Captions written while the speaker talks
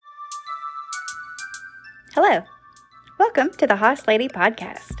Hello. Welcome to the Hoss Lady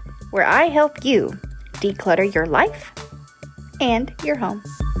Podcast, where I help you declutter your life and your home.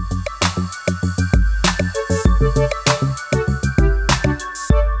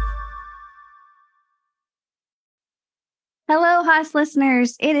 Hello, Hoss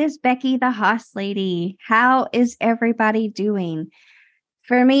listeners. It is Becky, the Hoss Lady. How is everybody doing?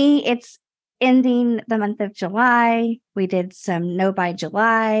 For me, it's ending the month of July. We did some No Buy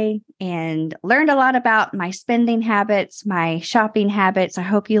July and learned a lot about my spending habits, my shopping habits. I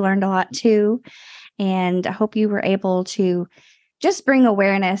hope you learned a lot too. And I hope you were able to just bring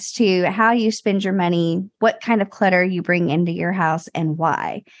awareness to how you spend your money, what kind of clutter you bring into your house, and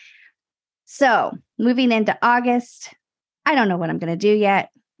why. So, moving into August, I don't know what I'm going to do yet.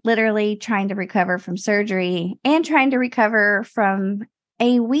 Literally trying to recover from surgery and trying to recover from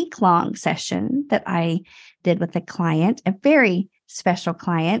a week-long session that I did with a client, a very special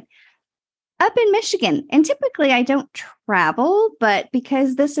client up in Michigan. And typically I don't travel, but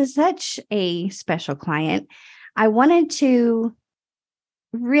because this is such a special client, I wanted to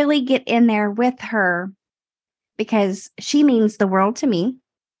really get in there with her because she means the world to me.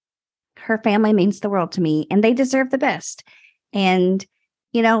 Her family means the world to me, and they deserve the best. And,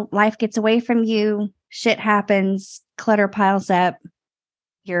 you know, life gets away from you, shit happens, clutter piles up,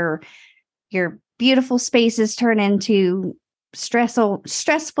 your beautiful spaces turn into stressful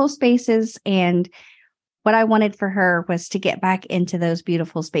spaces. And what I wanted for her was to get back into those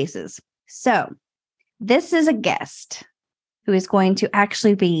beautiful spaces. So this is a guest who is going to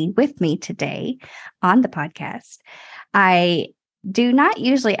actually be with me today on the podcast. I do not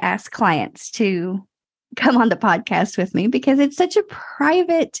usually ask clients to come on the podcast with me because it's such a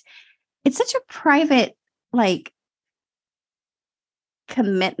private, like,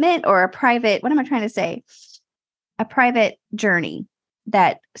 commitment, or a private journey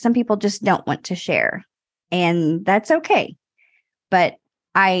that some people just don't want to share. And that's okay. But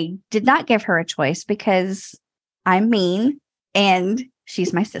I did not give her a choice because I'm mean and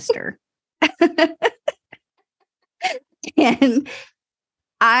she's my sister. And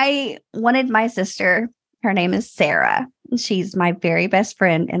I wanted my sister, her name is Sarah. She's my very best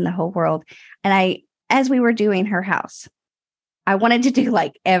friend in the whole world. And as we were doing her house, I wanted to do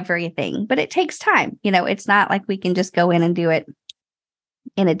like everything, but it takes time. You know, it's not like we can just go in and do it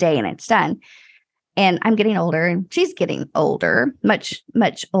in a day and it's done. And I'm getting older and she's getting older, much,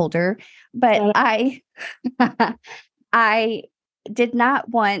 much older. But I did not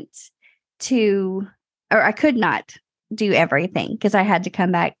want to, or I could not do everything because I had to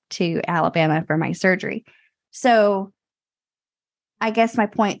come back to Alabama for my surgery. So I guess my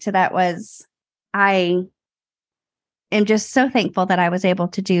point to that was I am just so thankful that I was able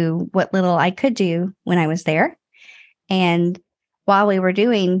to do what little I could do when I was there. And while we were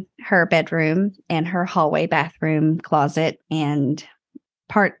doing her bedroom and her hallway bathroom closet and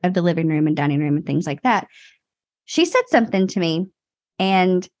part of the living room and dining room and things like that, she said something to me.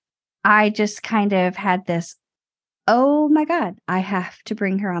 And I just kind of had this, oh my God, I have to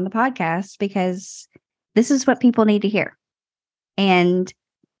bring her on the podcast because this is what people need to hear. And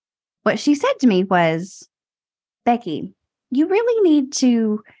what she said to me was, Becky, you really need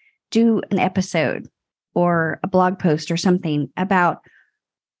to do an episode or a blog post or something about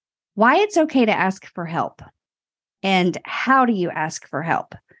why it's okay to ask for help and how do you ask for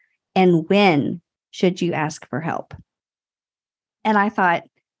help and when should you ask for help. And I thought,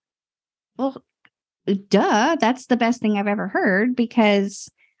 well, duh, that's the best thing I've ever heard, because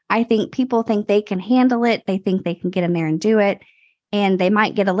I think people think they can handle it. They think they can get in there and do it. And they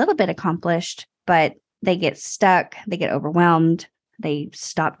might get a little bit accomplished, but they get stuck. They get overwhelmed. They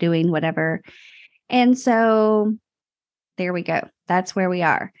stop doing whatever. And so there we go. That's where we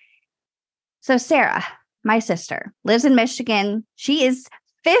are. So Sarah, my sister, lives in Michigan. She is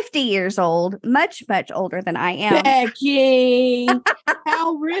 50 years old, much, much older than I am. Becky,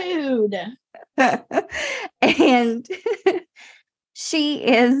 how rude. And she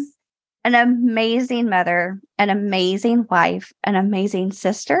is an amazing mother, an amazing wife, an amazing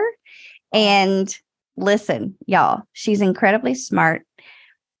sister. And listen, y'all, she's incredibly smart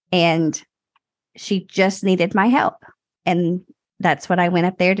and she just needed my help. And that's what I went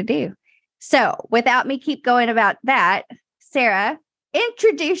up there to do. So without me keep going about that, Sarah,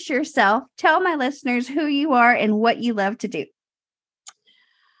 introduce yourself. Tell my listeners who you are and what you love to do.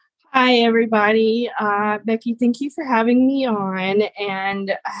 Hi, everybody. Becky, thank you for having me on.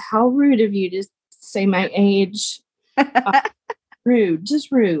 And how rude of you to say my age. Rude,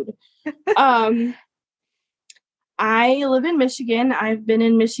 just rude. I live in Michigan. I've been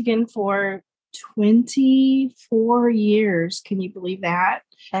in Michigan for 24 years. Can you believe that?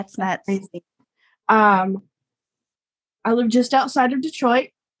 That's nuts. Crazy. I live just outside of Detroit,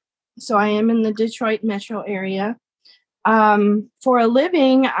 so I am in the Detroit metro area. For a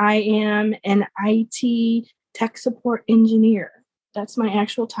living, I am an IT tech support engineer. That's my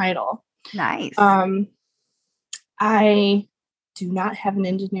actual title. Nice. I do not have an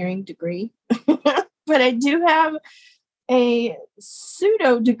engineering degree, but I do have a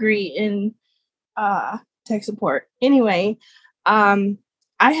pseudo degree in tech support. Anyway, I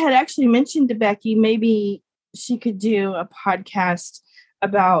had actually mentioned to Becky maybe she could do a podcast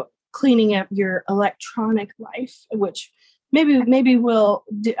about cleaning up your electronic life, which maybe we'll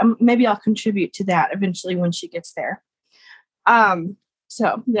do, maybe I'll contribute to that eventually when she gets there.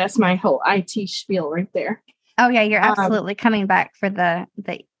 So that's my whole IT spiel right there. Oh yeah, you're absolutely coming back for the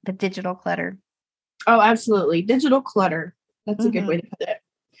digital clutter. Oh, absolutely. Digital clutter. That's a good way to put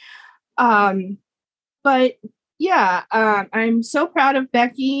it. But yeah, I'm so proud of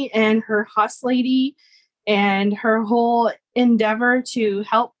Becky and her Hoss Lady and her whole endeavor to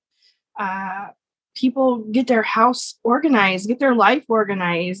help people get their house organized, get their life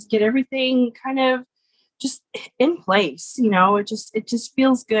organized, get everything kind of just in place. You know, it just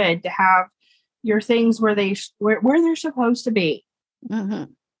feels good to have your things where they're supposed to be. Mm-hmm.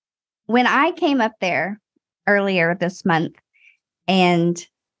 When I came up there earlier this month and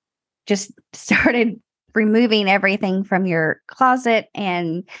just started removing everything from your closet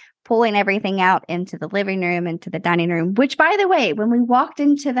and pulling everything out into the living room, into the dining room, which, by the way, when we walked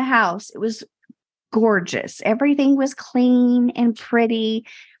into the house, it was gorgeous. Everything was clean and pretty.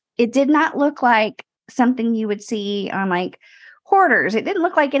 It did not look like something you would see on like Hoarders. It didn't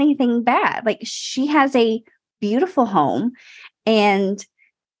look like anything bad. Like, she has a beautiful home. And,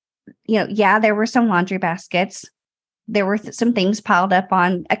 you know, yeah, there were some laundry baskets. There were some things piled up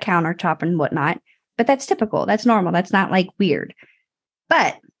on a countertop and whatnot, but that's typical. That's normal. That's not like weird.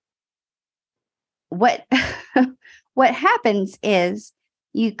 But what what happens is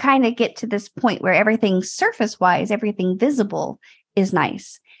you kind of get to this point where everything surface wise, everything visible is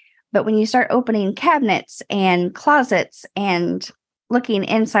nice. But when you start opening cabinets and closets and looking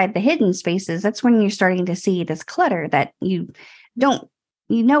inside the hidden spaces, that's when you're starting to see this clutter that you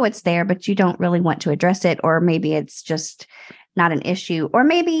know it's there, but you don't really want to address it. Or maybe it's just not an issue. Or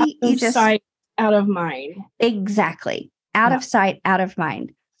maybe you just sight, out of mind. Exactly. Out of sight, out of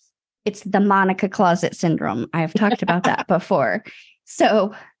mind. It's the Monica closet syndrome. I've talked about that before.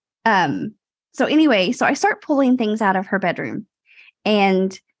 So anyway, so I start pulling things out of her bedroom,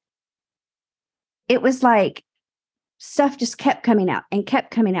 and it was like stuff just kept coming out and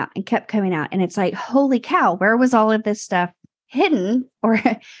kept coming out and kept coming out. And it's like, holy cow, where was all of this stuff hidden? Or,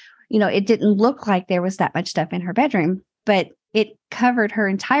 you know, it didn't look like there was that much stuff in her bedroom, but it covered her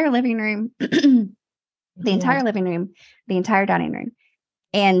entire living room, entire living room, the entire dining room.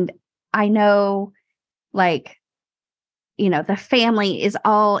 And I know, like, you know, the family is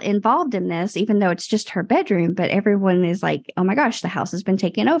all involved in this, even though it's just her bedroom, but everyone is like, oh my gosh, the house has been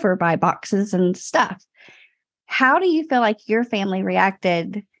taken over by boxes and stuff. How do you feel like your family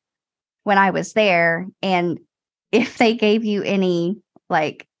reacted when I was there? And if they gave you any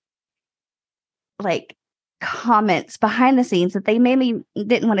like comments behind the scenes that they maybe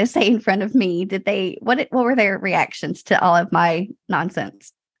didn't want to say in front of me, what were their reactions to all of my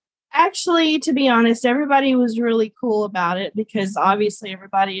nonsense? Actually, to be honest, everybody was really cool about it, because obviously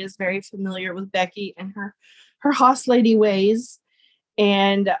everybody is very familiar with Becky and her Hoss Lady ways.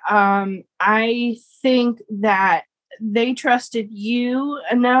 And I think that they trusted you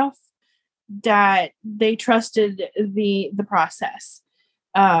enough that they trusted the process.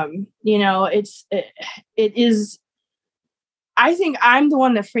 You know, it is. I think I'm the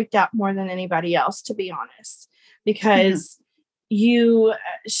one that freaked out more than anybody else, to be honest, because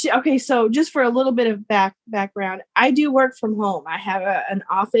okay, so just for a little bit of background, I do work from home. I have an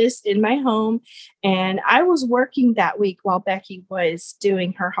office in my home, and I was working that week while Becky was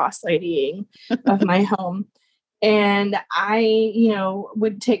doing her Hoss Ladying of my home. And I, you know,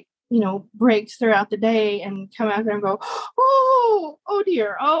 would take, you know, breaks throughout the day and come out there and go, oh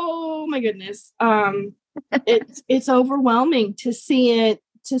dear, oh my goodness. It's overwhelming to see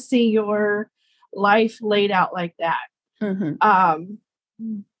your life laid out like that.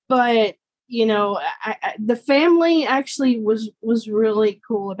 But you know, the family actually was really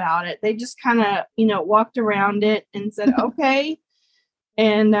cool about it. They just kind of, you know, walked around it and said, okay,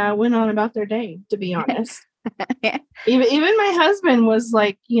 and went on about their day, to be honest. Even my husband was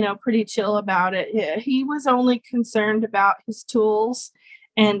like, you know, pretty chill about it. He was only concerned about his tools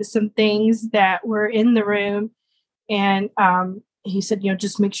and some things that were in the room. And he said,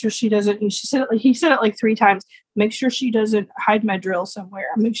 just make sure she doesn't, he said it like 3 times, make sure she doesn't hide my drill somewhere.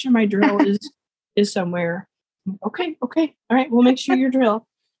 Make sure my drill is somewhere. Okay. All right. We'll make sure your drill.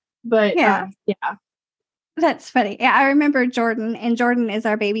 But Yeah. yeah. That's funny. Yeah, I remember Jordan, and Jordan is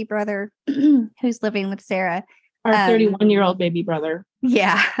our baby brother who's living with Sarah. Our 31-year-old baby brother.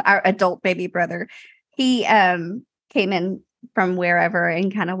 Yeah, our adult baby brother. He came in from wherever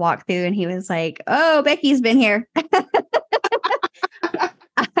and kind of walked through, and he was like, "Oh, Becky's been here."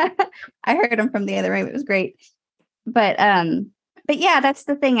 I heard him from the other room. It was great. But yeah, that's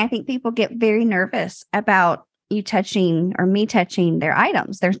the thing. I think people get very nervous about you touching or me touching their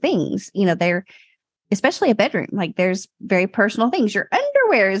items, their things. They're especially a bedroom. Like there's very personal things. Your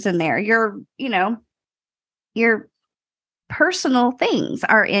underwear is in there. Your personal things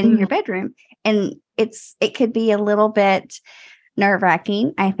are in your bedroom. And it could be a little bit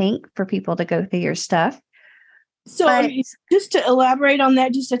nerve-wracking, I think, for people to go through your stuff. So just to elaborate on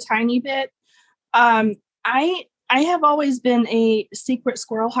that just a tiny bit, I have always been a secret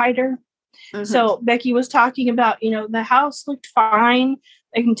squirrel hider. Mm-hmm. So Becky was talking about, the house looked fine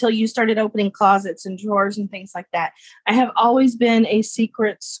until you started opening closets and drawers and things like that. I have always been a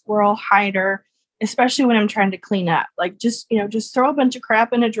secret squirrel hider, especially when I'm trying to clean up. Like just throw a bunch of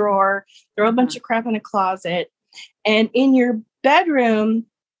crap in a drawer, throw a bunch of crap in a closet. And in your bedroom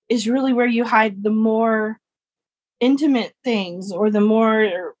is really where you hide the more intimate things or the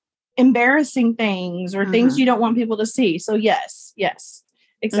more embarrassing things or things you don't want people to see. So yes,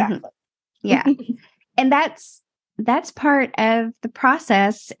 exactly. Yeah. And that's part of the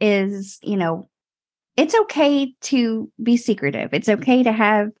process is, it's okay to be secretive. It's okay to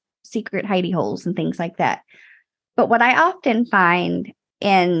have secret hidey holes and things like that. But what I often find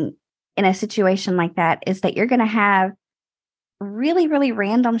in a situation like that is that you're going to have really, really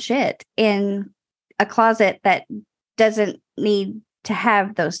random shit in a closet that doesn't need to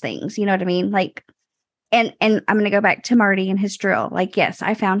have those things. You know what I mean? Like, and I'm going to go back to Marty and his drill. Like, yes,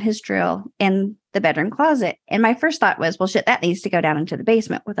 I found his drill in the bedroom closet. And my first thought was, well, shit, that needs to go down into the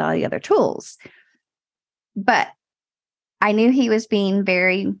basement with all the other tools. But I knew he was being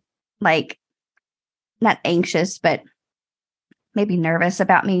very, like, not anxious, but maybe nervous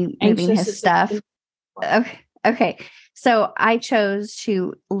about me moving his stuff. Okay. So I chose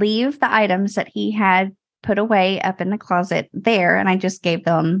to leave the items that he had put away up in the closet there. And I just gave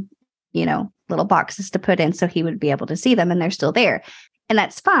them, little boxes to put in so he would be able to see them, and they're still there. And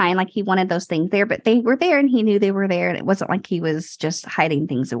that's fine. Like he wanted those things there, but they were there and he knew they were there. And it wasn't like he was just hiding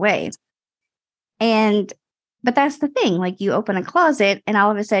things away. But that's the thing. Like you open a closet and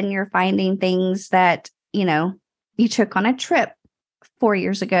all of a sudden you're finding things that, you took on a trip 4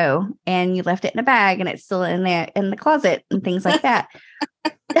 years ago and you left it in a bag and it's still in there in the closet and things like that.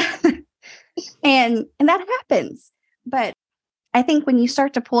 and that happens. But I think when you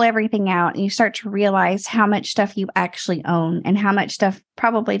start to pull everything out and you start to realize how much stuff you actually own and how much stuff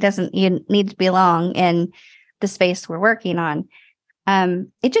probably doesn't need to belong in the space we're working on,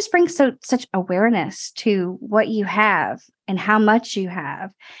 it just brings such awareness to what you have and how much you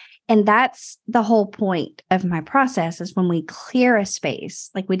have. And that's the whole point of my process is when we clear a space,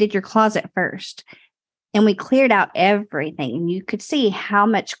 like we did your closet first, and we cleared out everything. And you could see how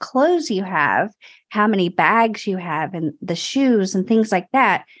much clothes you have, how many bags you have, and the shoes and things like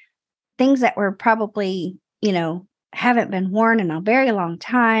that. Things that were probably, haven't been worn in a very long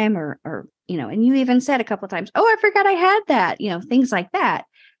time or and you even said a couple of times, oh, I forgot I had that, things like that.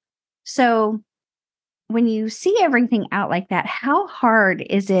 So when you see everything out like that, how hard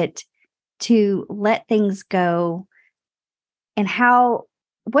is it to let things go? And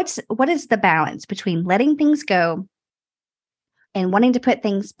what is the balance between letting things go and wanting to put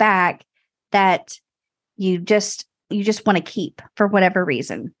things back that you just want to keep for whatever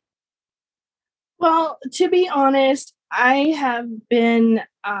reason? Well, to be honest, I have been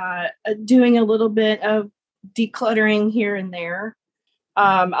doing a little bit of decluttering here and there.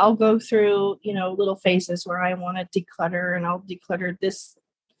 I'll go through, little phases where I want to declutter, and I'll declutter this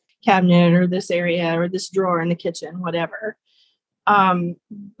cabinet or this area or this drawer in the kitchen, whatever.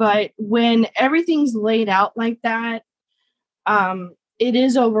 But when everything's laid out like that, it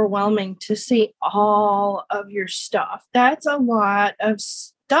is overwhelming to see all of your stuff. That's a lot of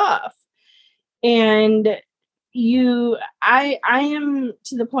stuff. And I am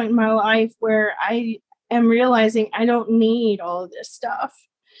to the point in my life where I am realizing I don't need all of this stuff.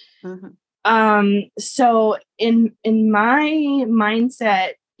 Mm-hmm. So in my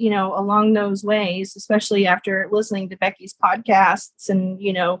mindset, along those ways, especially after listening to Becky's podcasts and,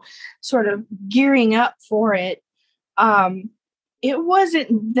 sort of gearing up for it, it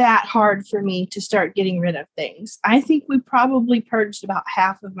wasn't that hard for me to start getting rid of things. I think we probably purged about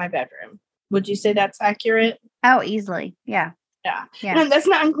half of my bedroom. Would you say that's accurate? Oh, easily. Yeah. Yeah. Yeah. And that's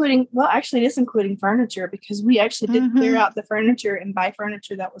not including, well, actually, it is including furniture because we actually did clear out the furniture and buy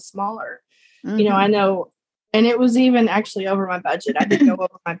furniture that was smaller. You know, I know, and it was even actually over my budget. I did go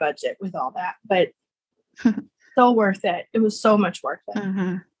over my budget with all that, but so worth it. It was so much worth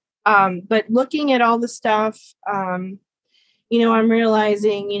it. But looking at all the stuff, you know, I'm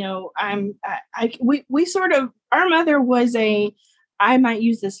realizing, you know, we sort of, our mother was I might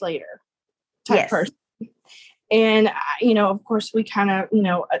use this later type person. And, you know, of course, we kind of, you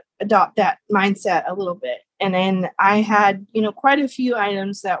know, adopt that mindset a little bit. And then I had, you know, quite a few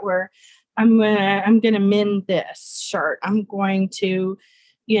items that were, I'm going to mend this shirt. I'm going to,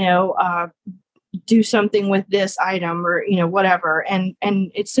 you know, do something with this item or, you know, whatever. And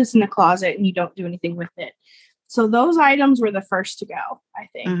it sits in the closet and you don't do anything with it. So those items were the first to go, I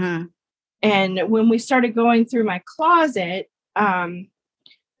think. And when we started going through my closet,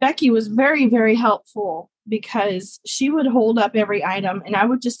 Becky was very, very helpful because she would hold up every item and I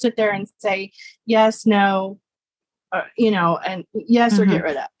would just sit there and say, yes, no, you know, and yes, or get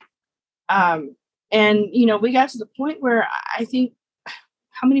rid of. And, you know, we got to the point where I think,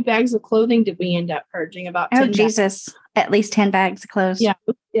 how many bags of clothing did we end up purging? About 10 Jesus, at least 10 bags of clothes. Yeah.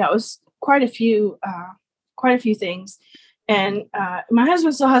 Yeah. It was quite a few things. And my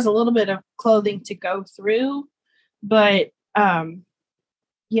husband still has a little bit of clothing to go through, but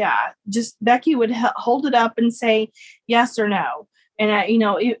yeah, just Becky would hold it up and say yes or no. And I, you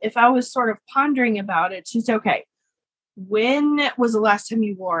know, if I was sort of pondering about it, she'd say, okay, when was the last time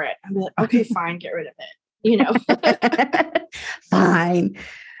you wore it? I'd be like, okay, fine, get rid of it. You know, fine.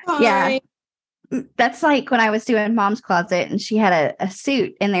 Yeah. That's like when I was doing Mom's closet and she had a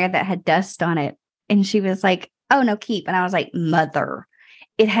suit in there that had dust on it. And she was like, oh, no, keep. And I was like, Mother,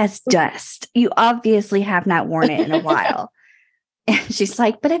 it has dust. You obviously have not worn it in a while. And she's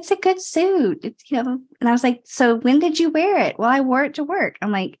like, but it's a good suit. It's, you know, and I was like, so when did you wear it? Well, I wore it to work.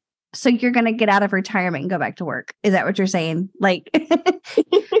 I'm like, so you're going to get out of retirement and go back to work. Is that what you're saying? Like,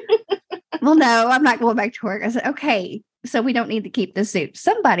 well, no, I'm not going back to work. I said, okay, so we don't need to keep the suit.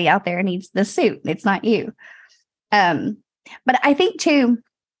 Somebody out there needs the suit. It's not you. But I think too,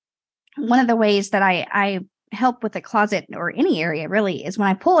 one of the ways that I help with the closet or any area really is when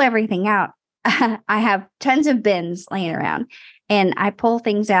I pull everything out, I have tons of bins laying around and I pull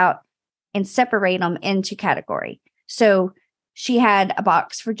things out and separate them into category. So she had a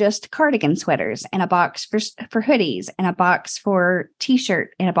box for just cardigan sweaters and a box for hoodies and a box for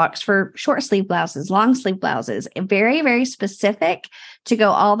t-shirt and a box for short sleeve blouses, long sleeve blouses, very, very specific to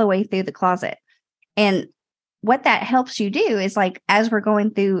go all the way through the closet. And what that helps you do is like, as we're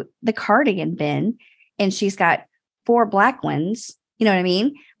going through the cardigan bin and she's got 4 black ones, you know what I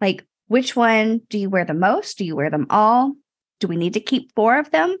mean? Like, which one do you wear the most? Do you wear them all? Do we need to keep 4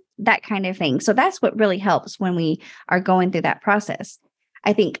 of them? That kind of thing. So that's what really helps when we are going through that process.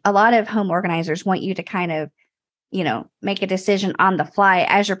 I think a lot of home organizers want you to kind of, you know, make a decision on the fly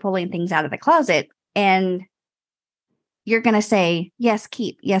as you're pulling things out of the closet. And you're going to say, yes,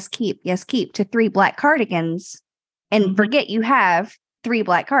 keep, yes, keep, yes, keep to 3 black cardigans and forget you have 3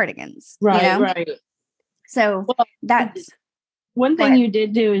 black cardigans. Right, you know? right. So that's one thing you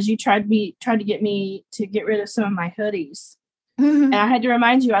did do is you tried to get me to get rid of some of my hoodies. And I had to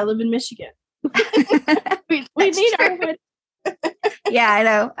remind you, I live in Michigan. we need our hoodies. Yeah, I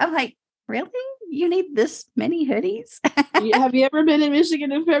know. I'm like, really? You need this many hoodies? Have you ever been in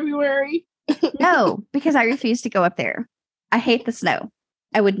Michigan in February? No, because I refuse to go up there. I hate the snow.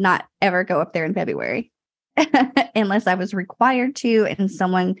 I would not ever go up there in February unless I was required to and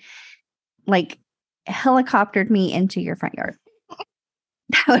someone like helicoptered me into your front yard.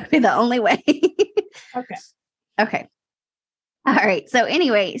 That would be the only way. Okay. All right. So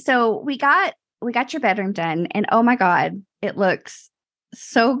anyway, so we got your bedroom done and oh my God, it looks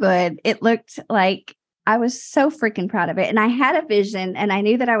so good. It looked like I was so freaking proud of it. And I had a vision and I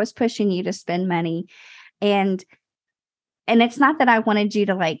knew that I was pushing you to spend money. And it's not that I wanted you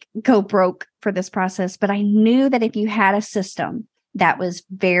to like go broke for this process, but I knew that if you had a system that was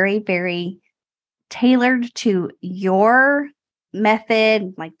very, very tailored to your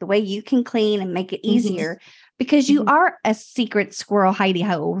method, like the way you can clean and make it easier, because you are a secret squirrel hidey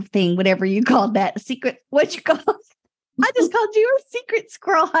hole thing, whatever you called that. What you call I just called you a secret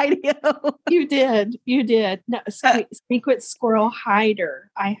squirrel hidey hole. You did. No, secret squirrel hider.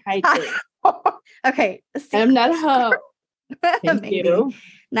 I hide things. Okay. I'm not a hoe. Thank you.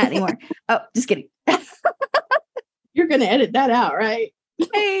 Not anymore. Oh, just kidding. You're going to edit that out, right?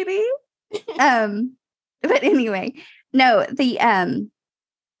 Maybe. But anyway, No,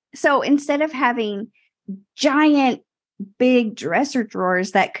 so instead of having giant big dresser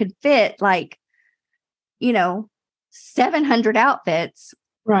drawers that could fit like, 700 outfits,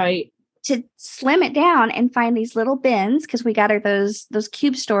 Right. to slim it down and find these little bins, because we got her those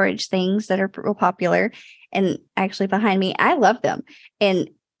cube storage things that are real popular. And actually behind me, I love them. And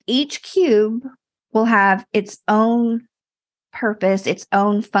each cube will have its own purpose, its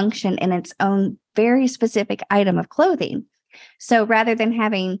own function, and its own very specific item of clothing. So rather than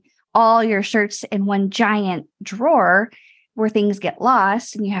having all your shirts in one giant drawer where things get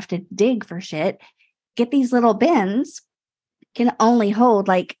lost and you have to dig for shit, get these little bins, can only hold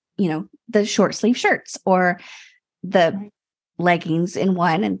like, the short sleeve shirts or the leggings in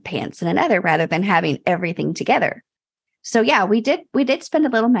one and pants in another, rather than having everything together. So yeah, we did spend a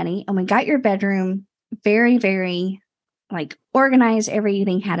little money, and we got your bedroom very, very like organized.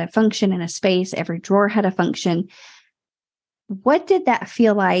 Everything had a function and a space. Every drawer had a function. What did that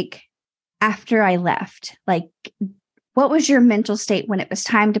feel like after I left? Like, what was your mental state when it was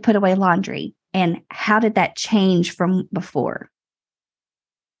time to put away laundry? And how did that change from before?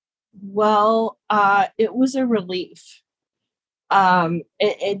 Well, it was a relief.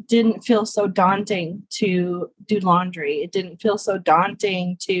 It didn't feel so daunting to do laundry. It didn't feel so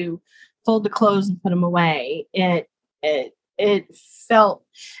daunting to fold the clothes and put them away. It felt,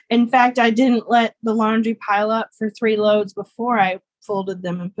 in fact, I didn't let the laundry pile up for 3 loads before I folded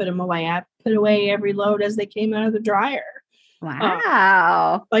them and put them away. I put away every load as they came out of the dryer.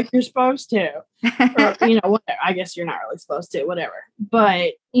 Wow. Like you're supposed to. Or, whatever. I guess you're not really supposed to, whatever.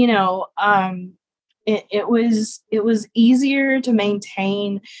 But, it was easier to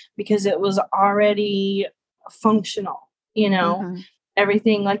maintain because it was already functional, Mm-hmm.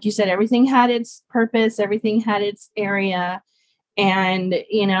 everything, like you said, everything had its purpose, everything had its area. And,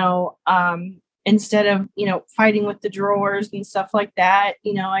 instead of, fighting with the drawers and stuff like that,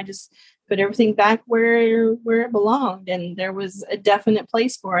 I just put everything back where it belonged. And there was a definite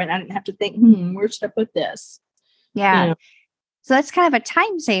place for it. I didn't have to think, where should I put this? Yeah. So that's kind of a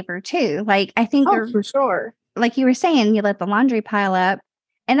time saver too. Like, I think For sure. like you were saying, you let the laundry pile up,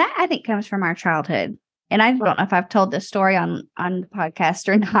 and that I think comes from our childhood. And I don't know if I've told this story on the podcast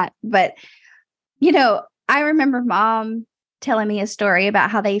or not, but I remember Mom telling me a story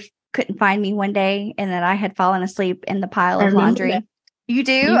about how they couldn't find me one day, and that I had fallen asleep in the pile of laundry. That. You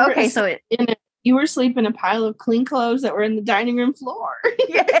do? Okay, so you were asleep in a pile of clean clothes that were in the dining room floor.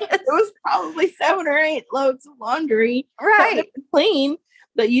 Yes. It was probably 7 or 8 loads of laundry. Right. Clean.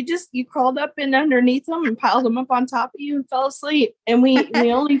 But you crawled up in underneath them and piled them up on top of you and fell asleep. And we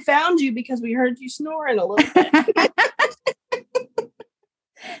only found you because we heard you snoring a little bit.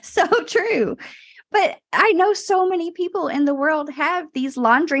 So true. But I know so many people in the world have these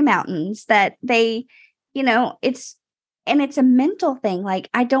laundry mountains that they, it's a mental thing. Like,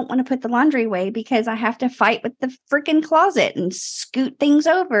 I don't want to put the laundry away because I have to fight with the freaking closet and scoot things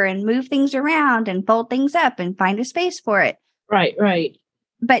over and move things around and fold things up and find a space for it. Right.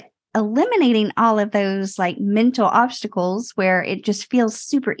 But eliminating all of those like mental obstacles where it just feels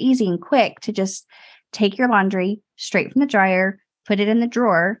super easy and quick to just take your laundry straight from the dryer, put it in the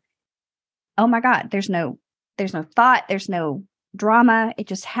drawer. Oh my God, there's no thought, there's no drama. It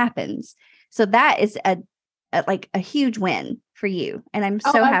just happens. So that is a huge win for you. And I'm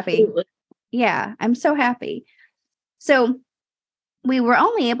so happy. Yeah, I'm so happy. So we were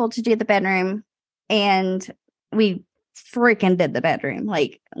only able to do the bedroom, and we freaking did the bedroom,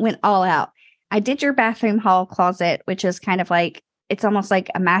 like went all out. I did your bathroom hall closet, which is kind of like, it's almost like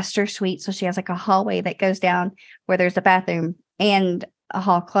a master suite. So she has like a hallway that goes down where there's a bathroom and a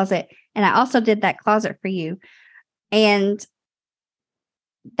hall closet. And I also did that closet for you. And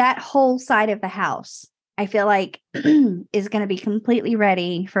that whole side of the house, I feel like is going to be completely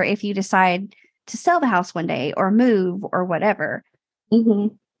ready for if you decide to sell the house one day or move or whatever.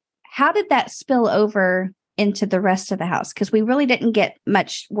 Mm-hmm. How did that spill over into the rest of the house? Because we really didn't get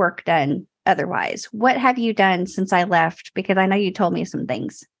much work done otherwise. What have you done since I left? Because I know you told me some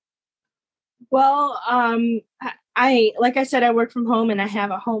things. Well, I like I said, I work from home and I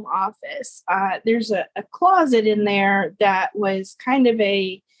have a home office. There's a closet in there that was kind of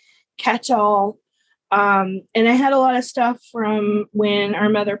a catch-all. And I had a lot of stuff from when our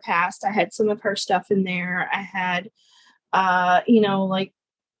mother passed. I had some of her stuff in there. I had, like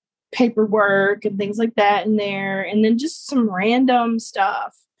paperwork and things like that in there. And then just some random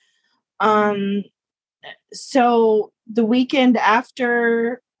stuff. So the weekend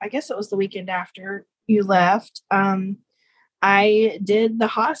after, I guess it was the weekend after you left, I did the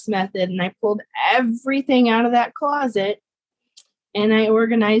Haas method and I pulled everything out of that closet and I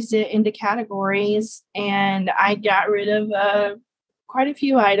organized it into categories, and I got rid of quite a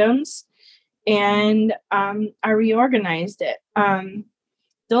few items, and I reorganized it. The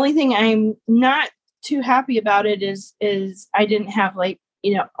only thing I'm not too happy about it is I didn't have like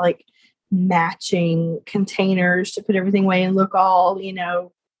matching containers to put everything away and look all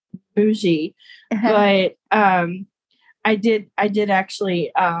bougie. But I did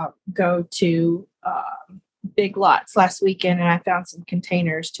actually go to Big Lots last weekend, and I found some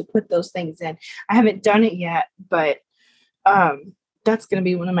containers to put those things in. I haven't done it yet, but that's going to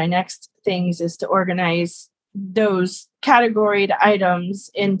be one of my next things, is to organize those categoried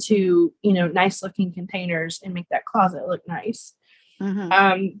items into nice looking containers and make that closet look nice.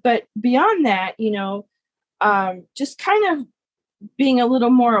 But beyond that, just kind of being a little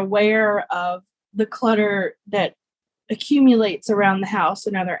more aware of the clutter that accumulates around the house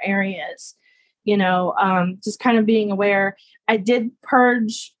in other areas, just kind of being aware. I did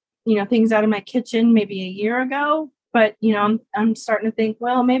purge things out of my kitchen maybe a year ago, but I'm starting to think,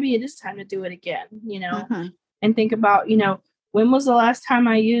 well, maybe it is time to do it again, and think about when was the last time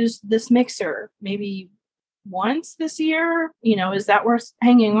I used this mixer? Maybe once this year. Is that worth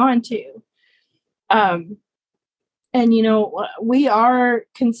hanging on to? And we are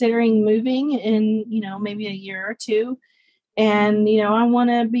considering moving in maybe a year or two, and I want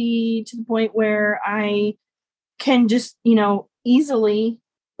to be to the point where I can just easily,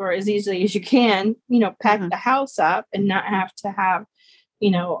 or as easily as you can, pack the house up and not have to have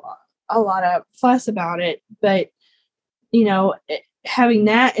a lot of fuss about it. But having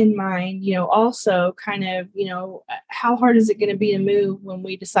that in mind, also kind of, how hard is it going to be to move when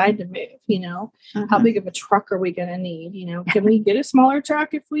we decide to move? How big of a truck are we going to need? Can we get a smaller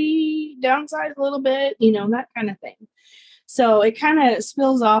truck if we downsize a little bit? That kind of thing. So it kind of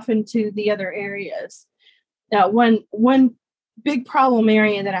spills off into the other areas. Now, one big problem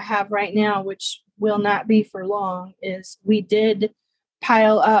area that I have right now, which will not be for long, is we did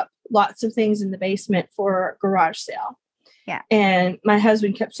pile up lots of things in the basement for a garage sale. Yeah. And my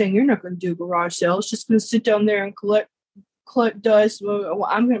husband kept saying, "You're not going to do a garage sale. It's just going to sit down there and collect dust." Well,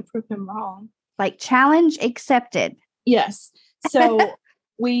 I'm going to prove him wrong. Like, challenge accepted. Yes. So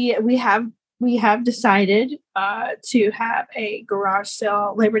we have decided to have a garage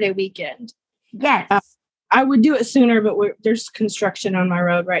sale Labor Day weekend. Yes. I would do it sooner, but there's construction on my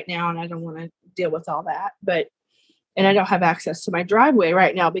road right now, and I don't want to deal with all that. And I don't have access to my driveway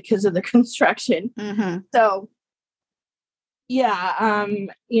right now because of the construction. So yeah,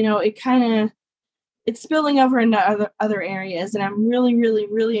 it's spilling over into other areas, and I'm really, really,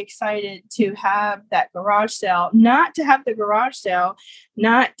 really excited to have that garage sale. Not to have the garage sale,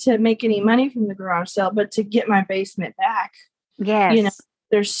 not to make any money from the garage sale, but to get my basement back. Yes.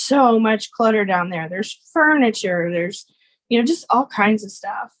 There's so much clutter down there. There's furniture. There's, just all kinds of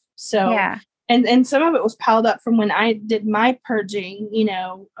stuff. So, yeah. And some of it was piled up from when I did my purging,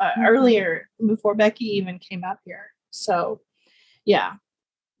 earlier, before Becky even came up here. So, yeah.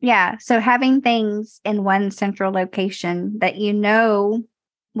 Yeah. So having things in one central location that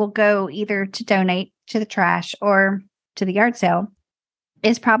will go either to donate to the trash or to the yard sale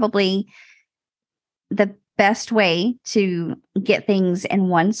is probably the best way to get things in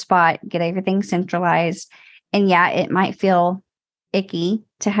one spot, get everything centralized. And yeah, it might feel icky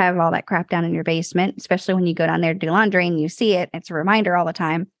to have all that crap down in your basement, especially when you go down there to do laundry and you see it. It's a reminder all the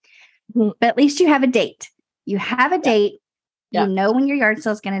time. But at least you have a date. You have a date. You know when your yard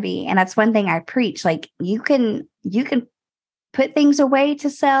sale is going to be. And that's one thing I preach. Like, you can put things away to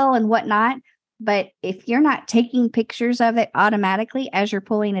sell and whatnot. But if you're not taking pictures of it automatically as you're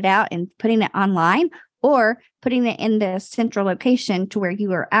pulling it out and putting it online, or putting it in the central location to where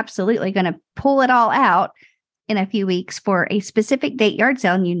you are absolutely going to pull it all out in a few weeks for a specific date yard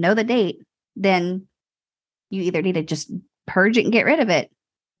sale, and the date, then you either need to just purge it and get rid of it,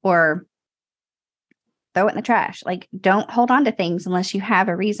 or throw it in the trash. Like, don't hold on to things unless you have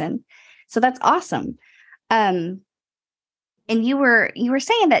a reason. So that's awesome. And you were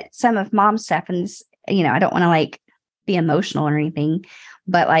saying that some of Mom's stuff, and this, I don't want to like be emotional or anything,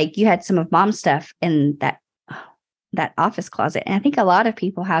 but like, you had some of Mom's stuff in that office closet. And I think a lot of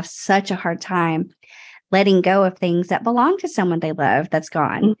people have such a hard time letting go of things that belong to someone they love that's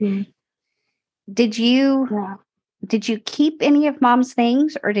gone. Did you keep any of Mom's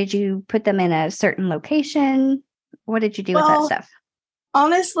things, or did you put them in a certain location? What did you do with that stuff?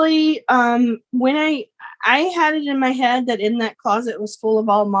 Honestly, when I had it in my head that in that closet was full of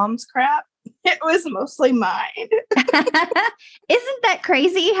all Mom's crap, it was mostly mine. Isn't that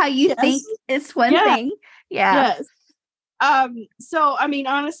crazy how you think it's one thing? Yeah. Yes. So I mean,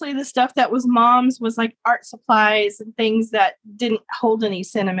 honestly, the stuff that was mom's was like art supplies and things that didn't hold any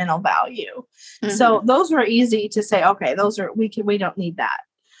sentimental value. So those were easy to say, okay, those are we don't need that.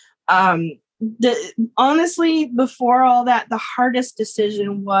 Honestly, before all that, the hardest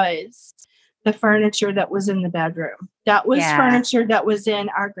decision was the furniture that was in the bedroom. That was furniture that was in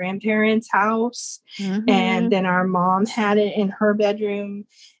our grandparents' house. And then our mom had it in her bedroom.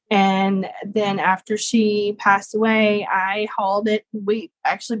 And then after she passed away, I hauled it.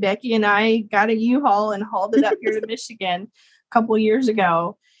 Becky and I got a U-Haul and hauled it up here to Michigan a couple of years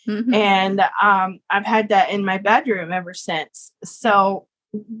ago. And I've had that in my bedroom ever since. So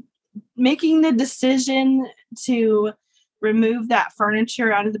making the decision to remove that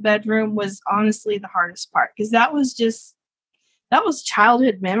furniture out of the bedroom was honestly the hardest part, because that was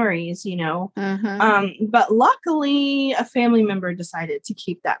childhood memories, but luckily a family member decided to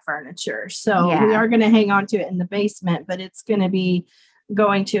keep that furniture. So we are going to hang on to it in the basement, but it's going to be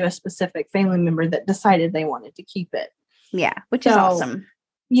going to a specific family member that decided they wanted to keep it. Yeah. Which is awesome.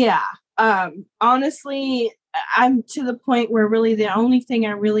 Yeah. Honestly, I'm to the point where really the only thing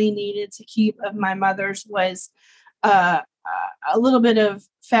I really needed to keep of my mother's was a little bit of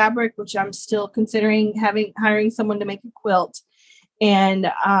fabric, which I'm still considering hiring someone to make a quilt, and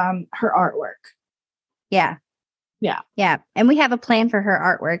her artwork. Yeah. And we have a plan for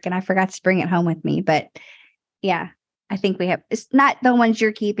her artwork, and I forgot to bring it home with me, but yeah, I think we have. It's not the ones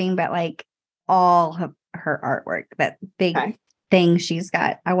you're keeping, but like all of her artwork, that big thing she's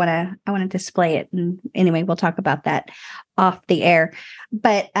got. I want to display it. And anyway, we'll talk about that off the air.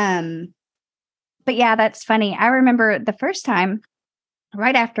 But yeah, that's funny. I remember the first time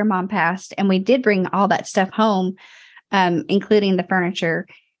right after mom passed, and we did bring all that stuff home, including the furniture.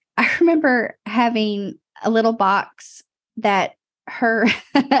 I remember having a little box that her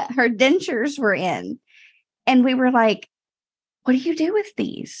dentures were in. And we were like, what do you do with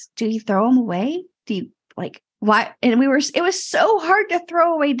these? Do you throw them away? Do you like, why? And it was so hard to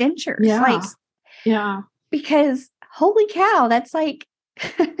throw away dentures. Because holy cow, that's like,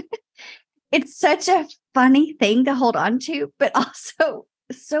 it's such a funny thing to hold on to, but also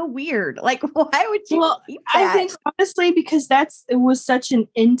so weird. Like, why would you keep that? I think honestly, because it was such an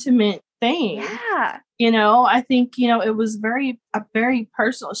intimate thing. Yeah. I think, it was very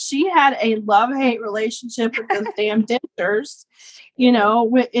personal. She had a love-hate relationship with those damn dentures,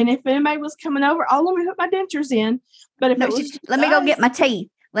 and if anybody was coming over, I'll let me put my dentures in. But if let me go get my teeth.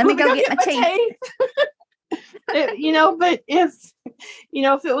 Let me go get my teeth. But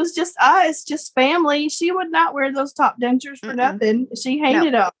if it was just us, just family, she would not wear those top dentures for nothing. She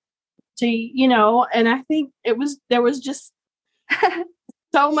hated them. She, and I think there was just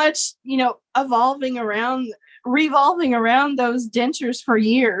so much, revolving around those dentures for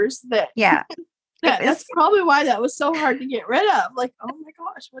years that's probably why that was so hard to get rid of. Like, oh my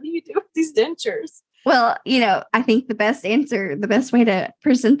gosh, what do you do with these dentures? Well, I think the best way to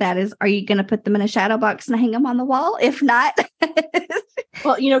present that is, are you going to put them in a shadow box and hang them on the wall? If not,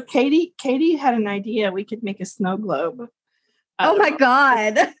 well, Katie had an idea. We could make a snow globe. Oh my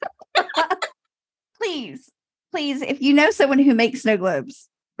God. Please, if you know someone who makes snow globes,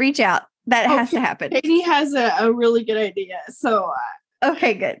 reach out. That has to happen. Katie has a really good idea. So,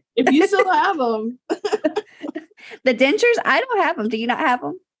 okay, good. If you still have them. The dentures, I don't have them. Do you not have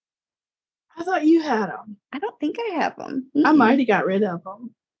them? I thought you had them. I don't think I have them. I might have got rid of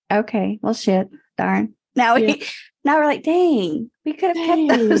them. Okay. Well, shit. Darn. Now we're like, dang, we could have kept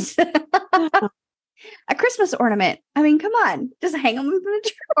those. A Christmas ornament. I mean, come on. Just hang them in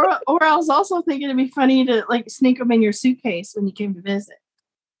the drawer. Or I was also thinking it'd be funny to like sneak them in your suitcase when you came to visit.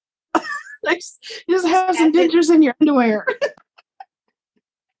 Just have some dentures in your underwear.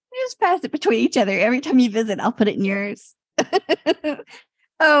 Just pass it between each other. Every time you visit, I'll put it in yours.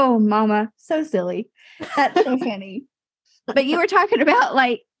 Oh, mama. So silly. That's so funny. But you were talking about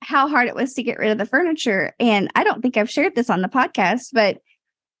like how hard it was to get rid of the furniture. And I don't think I've shared this on the podcast, but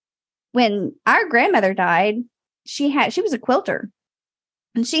when our grandmother died, she was a quilter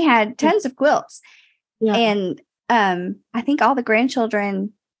and she had tons of quilts. Yeah. And I think all the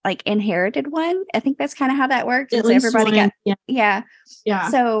grandchildren like inherited one. I think that's kind of how that worked. So everybody got yeah.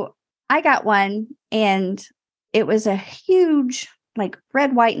 So I got one, and it was a huge like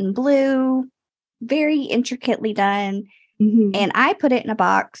red, white, and blue, very intricately done. Mm-hmm. And I put it in a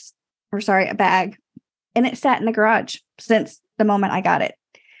bag, and it sat in the garage since the moment I got it.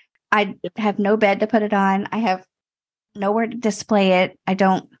 I have no bed to put it on. I have nowhere to display it.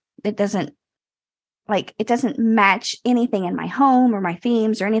 It doesn't match anything in my home or my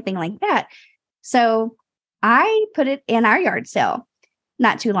themes or anything like that. So I put it in our yard sale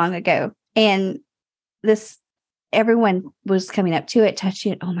not too long ago. And this everyone was coming up to it,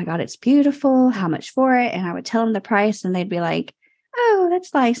 touching it. Oh my God, it's beautiful. How much for it? And I would tell them the price and they'd be like, oh,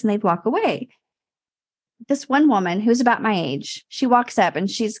 that's nice. And they'd walk away. This one woman who's about my age, she walks up and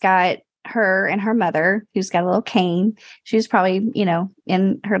she's got her and her mother, who's got a little cane. She was probably,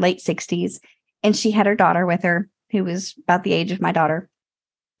 in her late 60s. And she had her daughter with her, who was about the age of my daughter.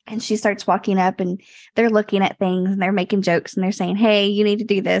 And she starts walking up and they're looking at things and they're making jokes and they're saying, hey, you need to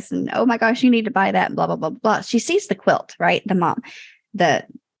do this. And oh my gosh, you need to buy that and blah, blah, blah, blah. She sees the quilt, right? The mom, the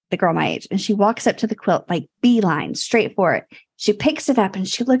girl my age. And she walks up to the quilt, like beeline, straight for it. She picks it up and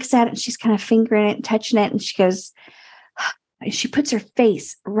she looks at it and she's kind of fingering it and touching it. And she goes, she puts her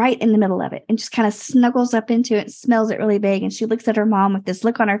face right in the middle of it and just kind of snuggles up into it and smells it really big. And she looks at her mom with this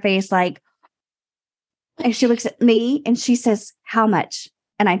look on her face, like, and she looks at me and she says, how much?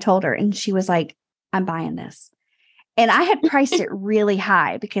 And I told her, and she was like, I'm buying this. And I had priced it really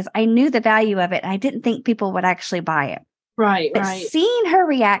high because I knew the value of it. And I didn't think people would actually buy it. Right. Seeing her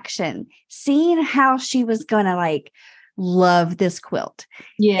reaction, seeing how she was going to like love this quilt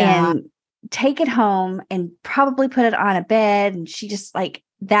and take it home and probably put it on a bed. And she just like,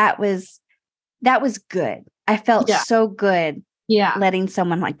 that was good. I felt so good. Yeah. Letting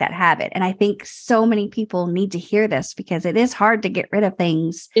someone like that have it. And I think so many people need to hear this because it is hard to get rid of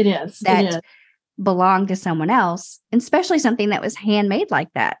things that belong to someone else, and especially something that was handmade like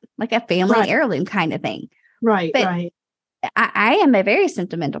that, like a family heirloom kind of thing. Right. But right. I am a very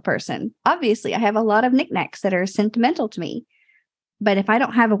sentimental person. Obviously, I have a lot of knickknacks that are sentimental to me. But if I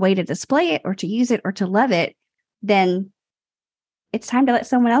don't have a way to display it or to use it or to love it, then it's time to let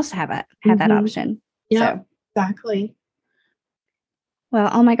someone else have that option. Yeah, so. Exactly. Well,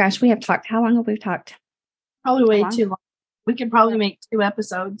 oh my gosh, we have talked. How long have we talked? Probably way too long. We could probably make 2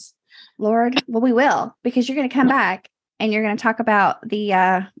 episodes. Lord, well, we will, because you're going to come back and you're going to talk about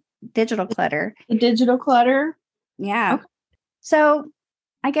the digital clutter. The digital clutter? Yeah. Okay. So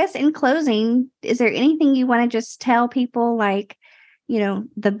I guess in closing, is there anything you want to just tell people, like,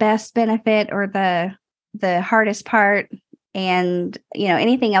 the best benefit or the hardest part, and,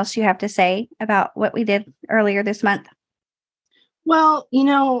 anything else you have to say about what we did earlier this month? Well,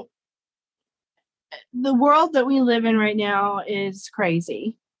 the world that we live in right now is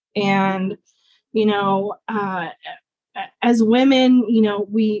crazy. And, as women,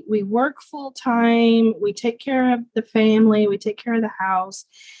 we work full time, we take care of the family, we take care of the house.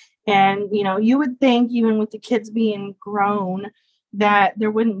 And, you would think even with the kids being grown that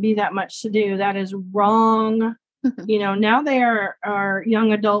there wouldn't be that much to do. That is wrong. Now they are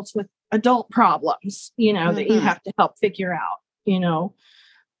young adults with adult problems, that you have to help figure out.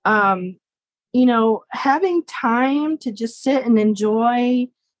 Having time to just sit and enjoy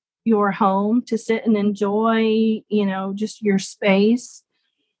your home, to sit and enjoy, just your space.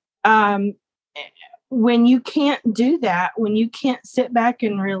 When you can't do that, when you can't sit back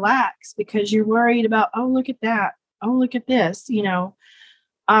and relax because you're worried about, oh, look at that. Oh, look at this,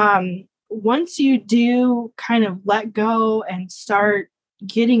 once you do kind of let go and start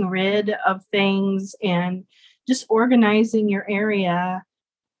getting rid of things and just organizing your area,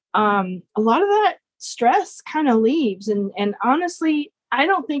 a lot of that stress kind of leaves. And honestly, I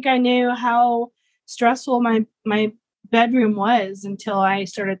don't think I knew how stressful my bedroom was until I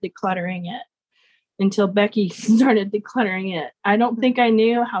started decluttering it, until Becky started decluttering it. I don't think I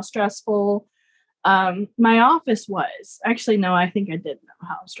knew how stressful my office was. Actually, no, I think I did know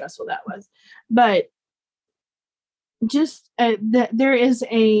how stressful that was. But just there is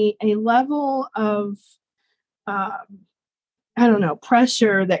a level of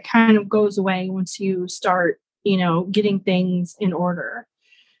pressure that kind of goes away once you start, getting things in order.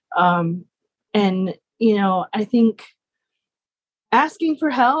 And, I think asking for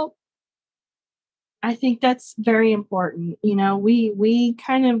help, I think that's very important. We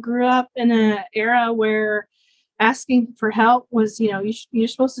kind of grew up in an era where asking for help was, you're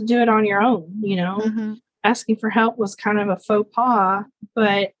supposed to do it on your own, Mm-hmm. Asking for help was kind of a faux pas,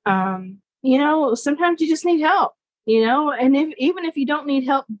 but, sometimes you just need help. And even if you don't need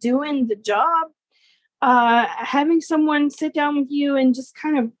help doing the job, having someone sit down with you and just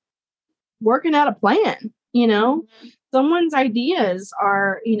kind of working out a plan, mm-hmm. Someone's ideas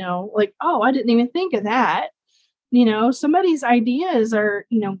are, like, oh, I didn't even think of that. Somebody's ideas are,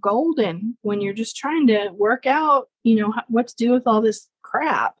 golden when you're just trying to work out, what to do with all this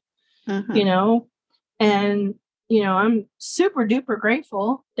crap, Mm-hmm. And, I'm super duper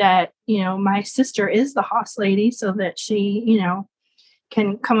grateful that, my sister is the house lady so that she,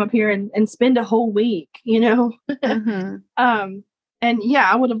 can come up here and spend a whole week, Mm-hmm. And yeah,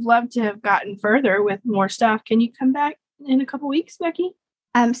 I would have loved to have gotten further with more stuff. Can you come back in a couple weeks, Becky?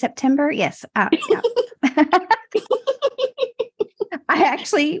 September? Yes. Yeah. I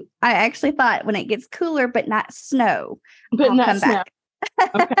actually thought when it gets cooler, but not snow, But I'll not come snow. back.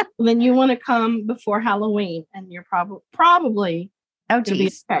 Okay. Well, then you want to come before Halloween, and you're probably Oh, going to be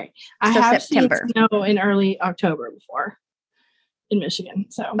geez. okay. I So have September. seen snow in early October before in Michigan.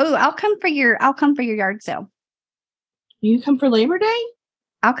 So Oh, I'll come for your yard sale. you come for Labor Day?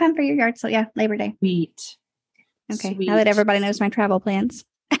 I'll come for your yard sale. Yeah, Labor Day. Sweet. Okay. Sweet. Now that everybody knows my travel plans.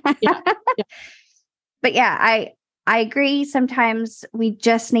 Yeah. But yeah, I agree. Sometimes we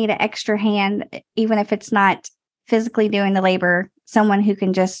just need an extra hand, even if it's not physically doing the labor, someone who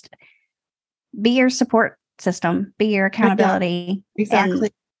can just be your support system, be your accountability.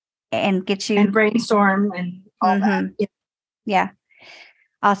 Exactly. And get you and brainstorm and all that. Yeah.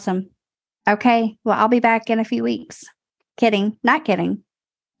 Awesome. Okay. Well, I'll be back in a few weeks. Kidding. Not kidding.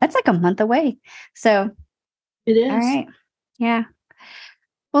 That's like a month away. So it is. All right. Yeah.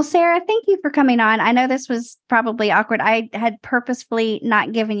 Well, Sarah, thank you for coming on. I know this was probably awkward. I had purposefully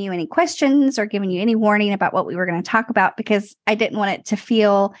not given you any questions or given you any warning about what we were going to talk about because I didn't want it to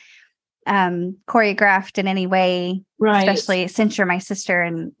feel choreographed in any way, right? Especially since you're my sister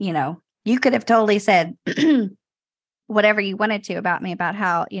and, you could have totally said whatever you wanted to about me, about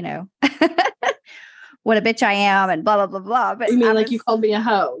how, what a bitch I am and blah, blah, blah, blah. But you mean you called me a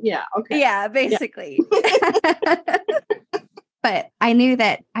hoe? Yeah. Okay. Yeah, basically. Yeah. But I knew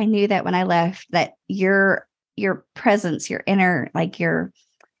that when I left that your presence, your inner, your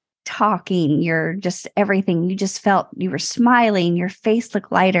talking, your just everything, you just felt you were smiling, your face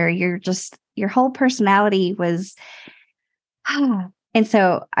looked lighter, your whole personality was, and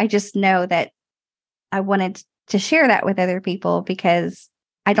so I just know that I wanted to share that with other people because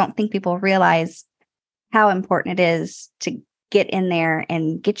I don't think people realize how important it is to get in there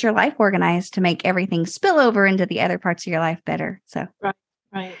and get your life organized to make everything spill over into the other parts of your life better. So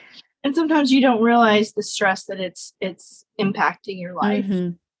right. And sometimes you don't realize the stress that it's impacting your life.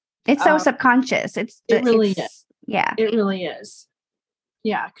 Mm-hmm. It's so subconscious. It really is. Yeah. It really is.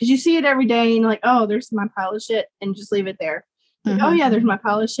 Yeah. Because you see it every day and you're like, oh, there's my pile of shit, and just leave it there. Oh yeah, there's my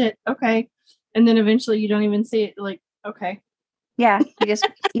pile of shit. Okay. And then eventually you don't even see it. Okay. Yeah. You just,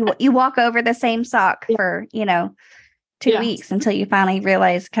 you walk over the same sock for, 2 weeks until you finally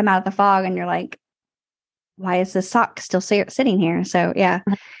realize, come out of the fog and you're like, why is this sock still sitting here? So yeah.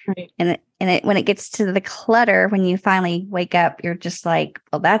 Right. And when it gets to the clutter, when you finally wake up, you're just like,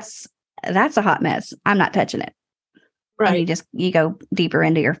 well, that's a hot mess. I'm not touching it. Right. And you go deeper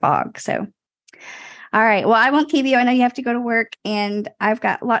into your fog. So, all right. Well, I won't keep you. I know you have to go to work and I've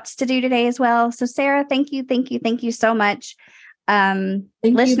got lots to do today as well. So Sarah, thank you so much.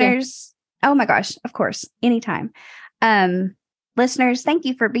 Listeners. Oh my gosh. Of course. Anytime. Listeners, thank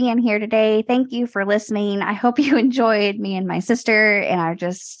you for being here today. Thank you for listening. I hope you enjoyed me and my sister and our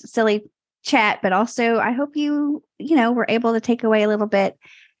just silly chat, but also I hope you were able to take away a little bit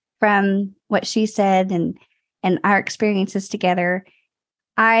from what she said and our experiences together.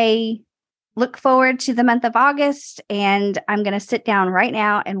 I look forward to the month of August, and I'm going to sit down right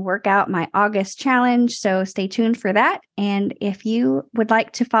now and work out my August challenge. So stay tuned for that. And if you would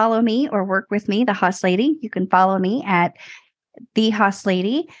like to follow me or work with me, The Hoss Lady, you can follow me at The Hoss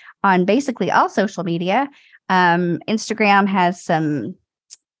Lady on basically all social media. Instagram has some,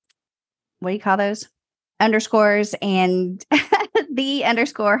 what do you call those? Underscores, and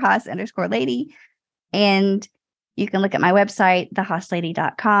 _Hoss_Lady. And you can look at my website,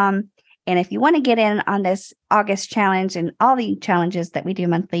 thehosslady.com. And if you want to get in on this August challenge and all the challenges that we do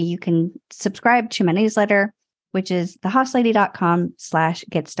monthly, you can subscribe to my newsletter, which is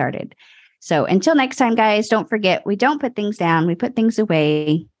thehosslady.com/get started. So until next time, guys, don't forget, we don't put things down, we put things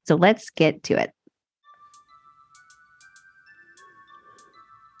away. So let's get to it.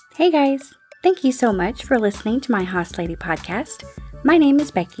 Hey guys, thank you so much for listening to my Hoss Lady podcast. My name is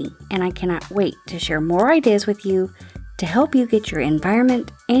Becky, and I cannot wait to share more ideas with you to help you get your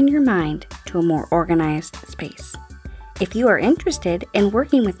environment and your mind to a more organized space. If you are interested in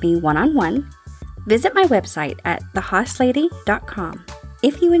working with me one-on-one, visit my website at thehosslady.com.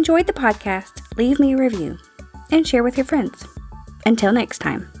 If you enjoyed the podcast, leave me a review and share with your friends. Until next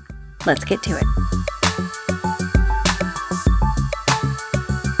time, let's get to it.